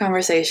was my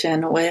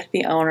conversation with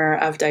the owner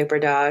of Diaper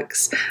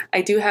Dogs.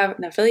 I do have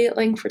an affiliate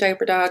link for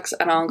Diaper Dogs,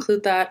 and I'll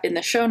include that in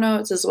the show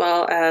notes as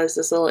well as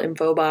this little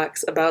info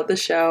box about the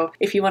show.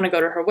 If you want to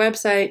go to her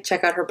website,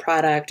 check out her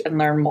product, and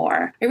learn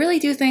more. I really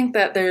do think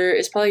that there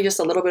is probably just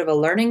a little bit of a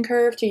learning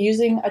curve to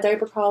using a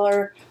diaper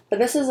collar, but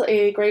this is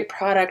a great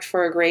product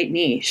for a great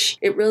niche.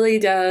 It really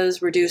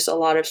does reduce a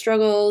lot of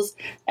struggles,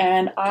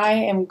 and I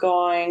am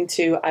going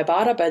to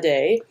Ibotta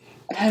Bidet.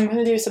 I'm going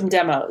to do some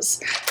demos.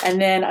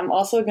 And then I'm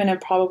also going to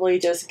probably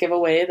just give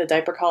away the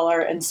diaper collar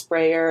and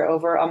sprayer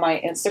over on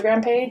my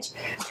Instagram page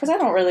because I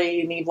don't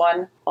really need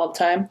one all the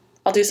time.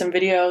 I'll do some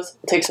videos,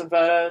 take some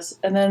photos,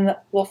 and then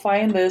we'll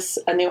find this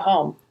a new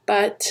home.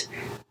 But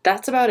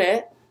that's about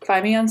it.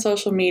 Find me on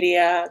social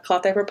media,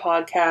 Cloth Diaper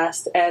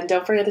Podcast, and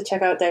don't forget to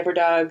check out Diaper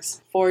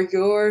Dogs for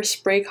your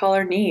spray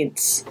collar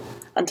needs.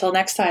 Until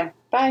next time,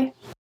 bye.